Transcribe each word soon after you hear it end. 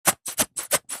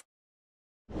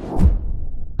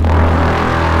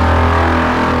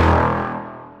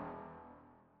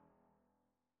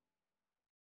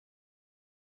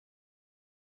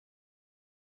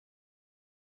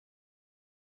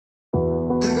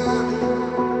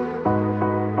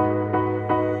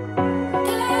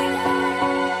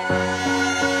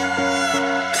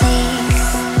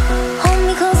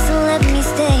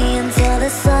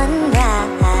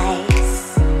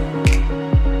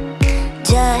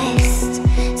trust.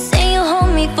 Say you'll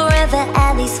hold me forever,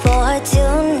 at least for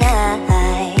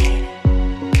tonight.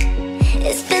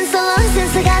 It's been so long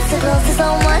since I got so close to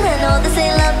someone. I know this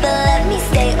ain't love, but let me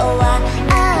stay a while.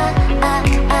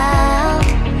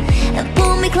 And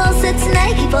pull me closer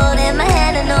tonight, keep holding my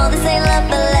hand. I know this ain't love,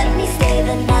 but let me stay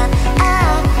the night.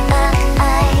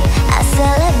 I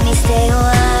said let me stay a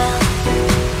while.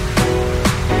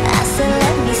 I said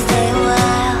let me stay a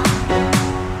while.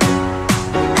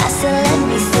 I said let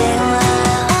me stay a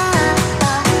while.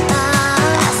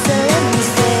 I said let me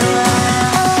stay a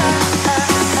while.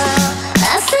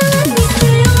 I said let me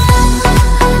stay a while.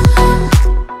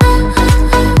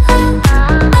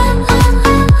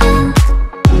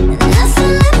 And I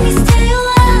said let me stay a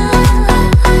while.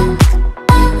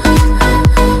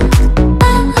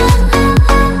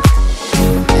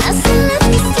 I said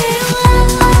let me stay a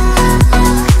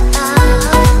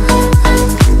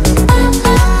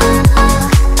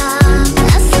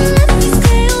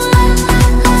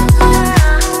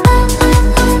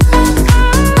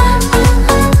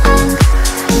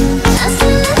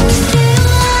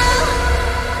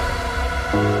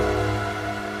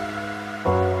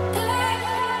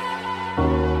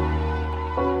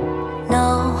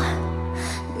No,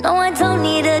 no, I don't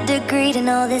need a degree to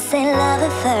know this ain't love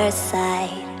at first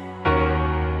sight.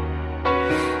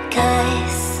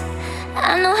 'Cause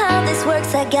I know how this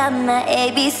works, I got my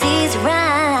ABCs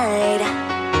right.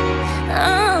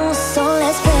 Oh, so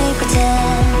let's play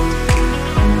pretend.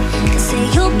 Say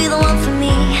you'll be the one for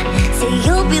me. Say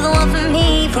you'll be the one for me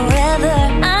forever.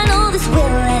 I know this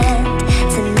will end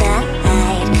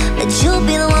tonight, but you'll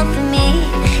be the one for me.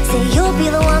 Say you'll be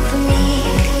the one for me.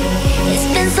 It's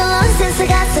been so long since I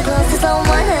got so close to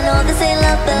someone. I know this ain't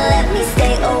love, but let me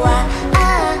stay a while.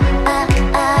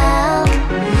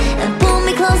 And pull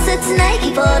me closer tonight,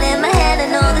 keep holding my hand. I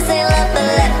know this ain't love, but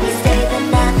let me stay the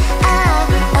night.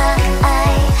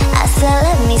 I said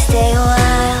let me stay a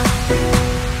while.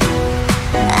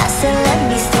 I said let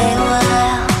me stay a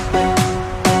while.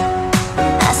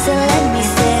 I said let me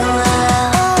stay a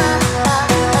while.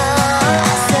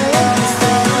 I said let me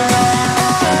stay a while.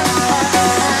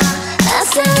 I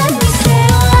said let me stay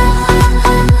a while.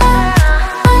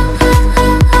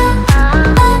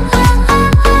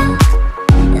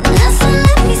 And I said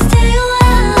let me stay a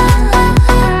while.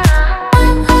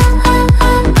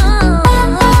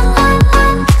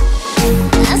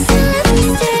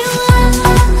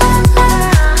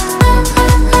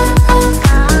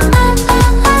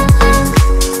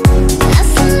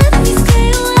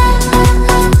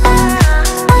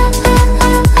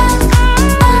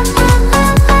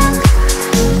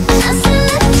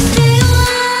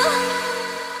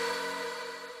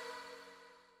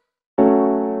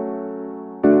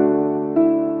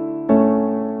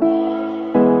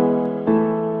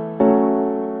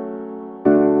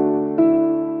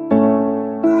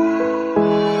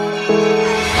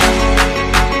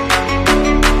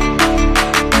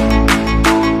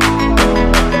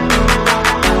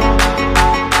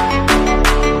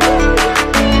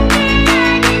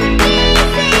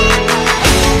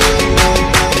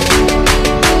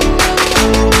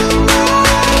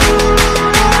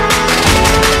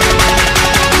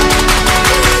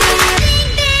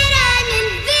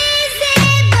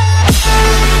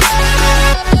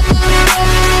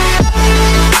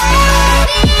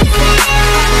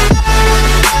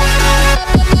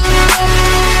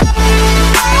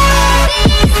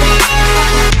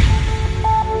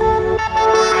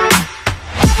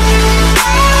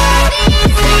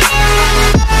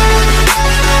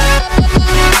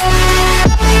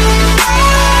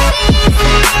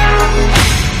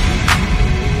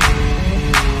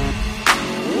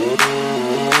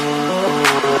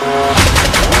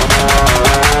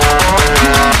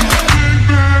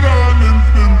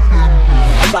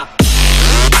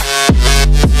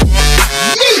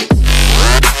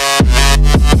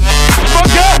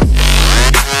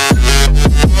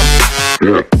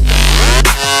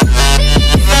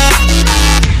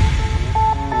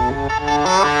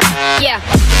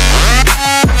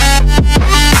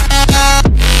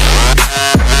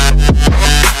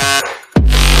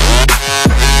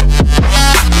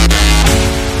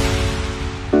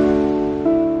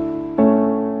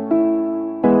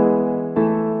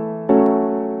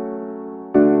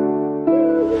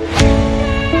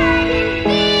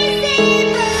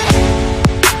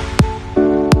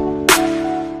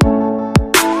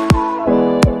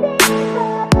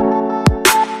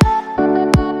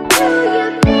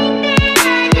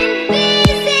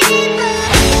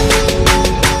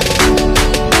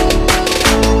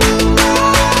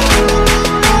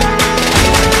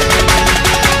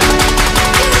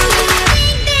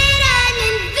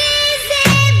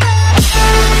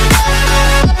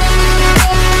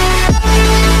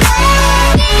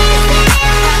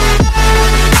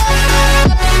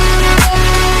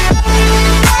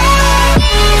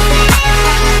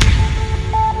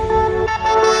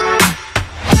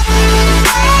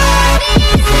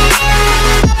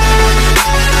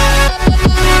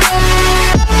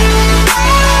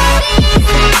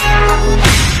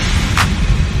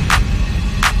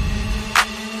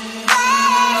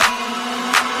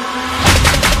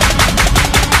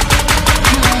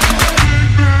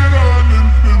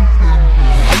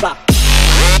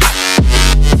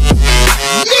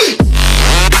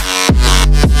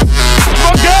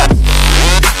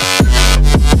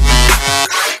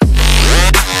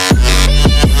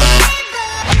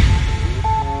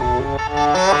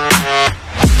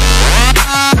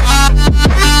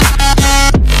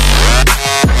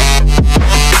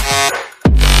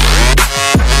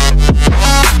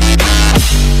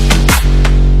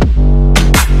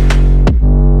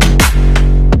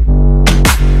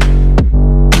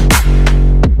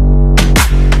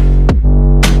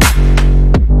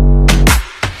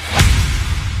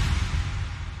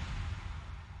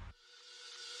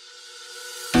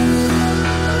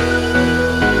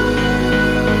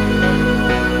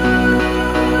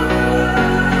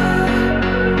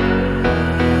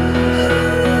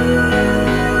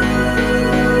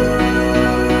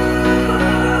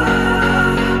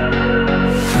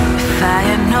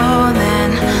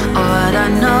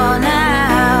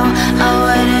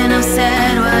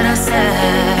 said what I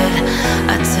said.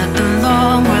 I took the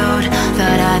long road,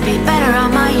 thought I'd be better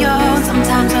on my own.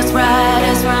 Sometimes what's right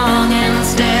is wrong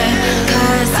instead.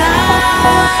 'Cause I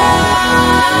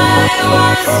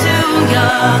was too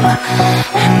young,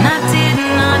 and I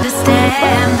didn't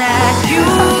understand that you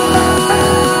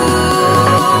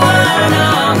were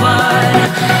the one.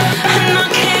 And I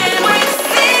can't wait to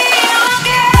see you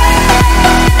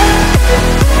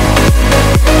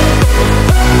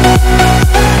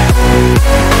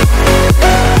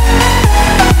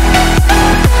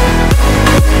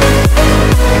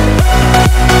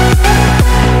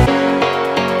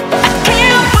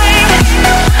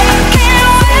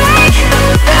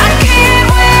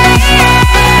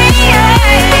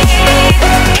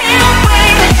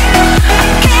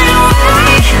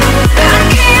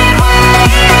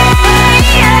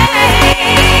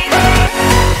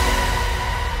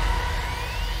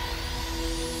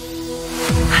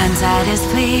hindsight is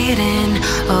fleeting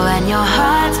when your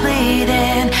heart's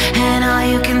bleeding and all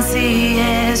you can see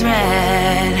is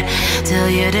red, till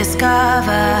you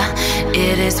discover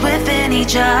it is within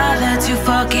each other to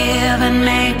forgive and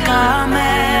make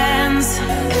amends.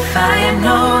 If I had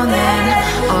known then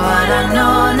what I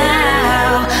know now,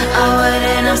 I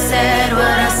wouldn't have said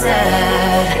what I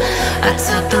said. I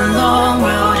took the long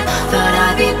road, thought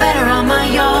I'd be better on my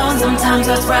own. Sometimes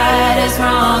what's right is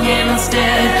wrong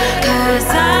instead. 'Cause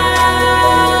I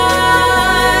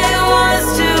was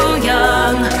too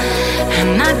young,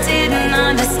 and I didn't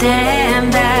understand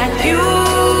that you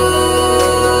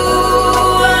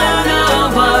were the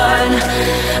one.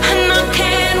 And I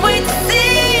can't wait to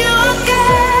see you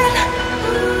again.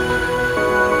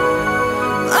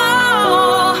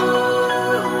 Oh,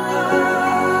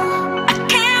 I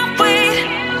can't wait,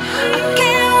 I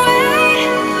can't wait,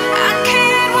 I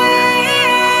can't wait.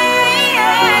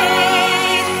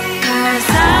 'Cause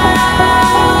I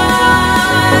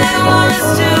was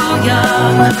too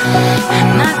young,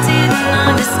 and I didn't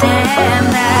understand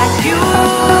that you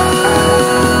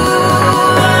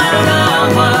were the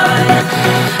one.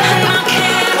 And I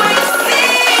can't wait to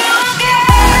see you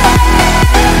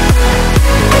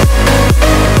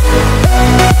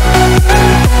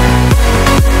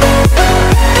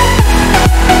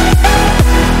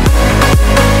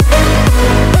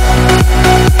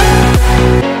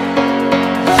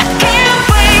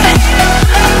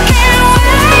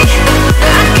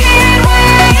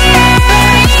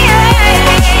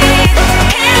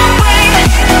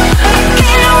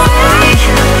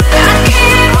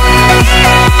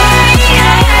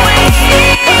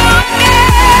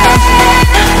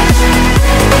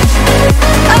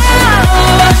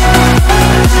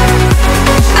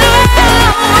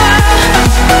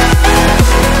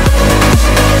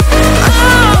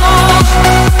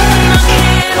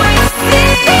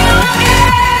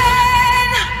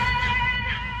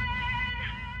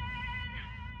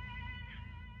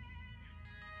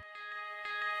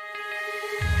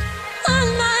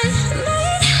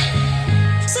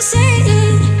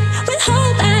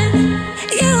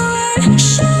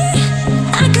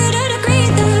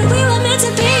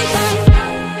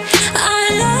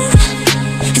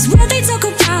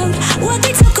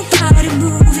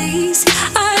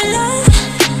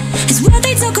what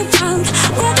they talk about,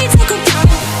 what they talk about.